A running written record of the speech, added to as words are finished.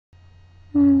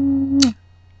Mwah.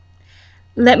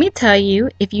 Let me tell you,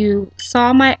 if you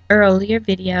saw my earlier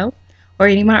video or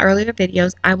any of my earlier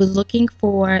videos, I was looking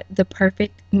for the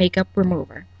perfect makeup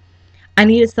remover. I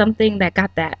needed something that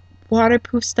got that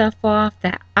waterproof stuff off,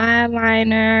 that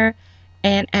eyeliner,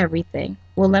 and everything.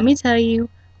 Well, let me tell you,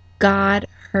 God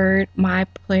heard my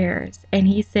prayers and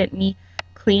He sent me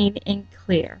Clean and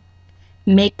Clear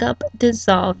makeup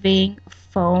dissolving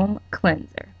foam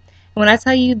cleanser. And when I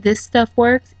tell you this stuff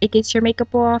works, it gets your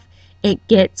makeup off, it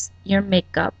gets your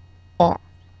makeup off.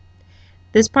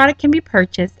 This product can be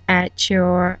purchased at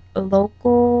your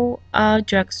local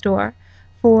drugstore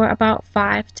for about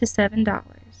 $5 to $7,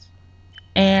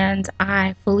 and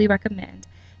I fully recommend.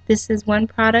 This is one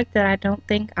product that I don't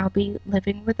think I'll be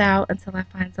living without until I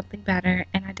find something better,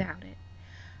 and I doubt it.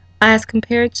 As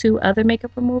compared to other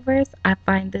makeup removers, I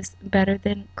find this better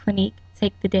than Clinique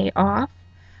Take the Day Off.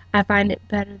 I find it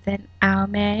better than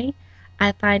Almay.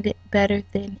 I find it better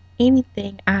than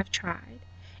anything I've tried.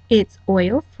 It's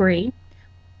oil free,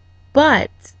 but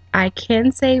I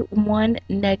can say one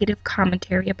negative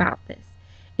commentary about this.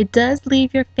 It does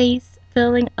leave your face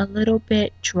feeling a little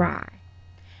bit dry.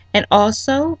 And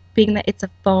also, being that it's a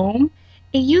foam,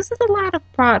 it uses a lot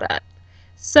of product.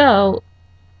 So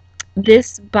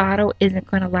this bottle isn't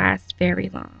going to last very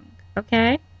long,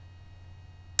 okay?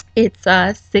 It's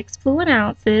 6 fluid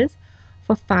ounces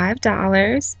for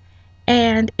 $5,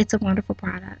 and it's a wonderful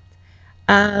product.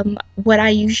 What I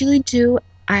usually do,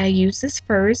 I use this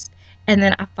first, and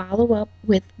then I follow up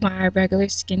with my regular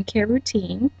skincare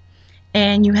routine.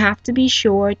 And you have to be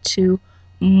sure to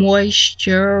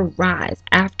moisturize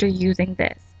after using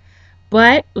this.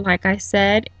 But like I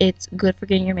said, it's good for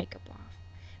getting your makeup off.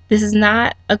 This is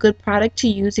not a good product to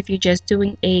use if you're just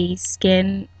doing a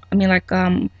skin,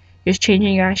 just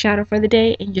changing your eyeshadow for the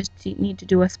day and just need to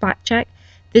do a spot check.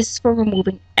 This is for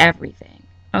removing everything,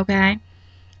 okay?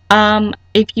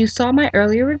 If you saw my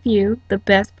earlier review, the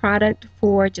best product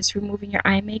for just removing your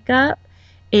eye makeup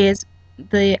is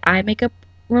the eye makeup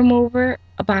remover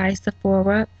by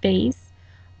Sephora Face,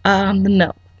 the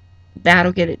milk.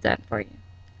 That'll get it done for you.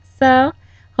 So,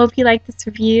 hope you like this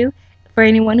review. For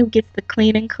anyone who gets the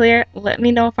Clean and Clear, let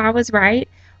me know if I was right.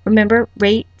 Remember,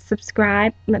 rate,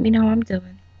 subscribe, let me know how I'm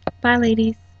doing. Bye,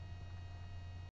 ladies.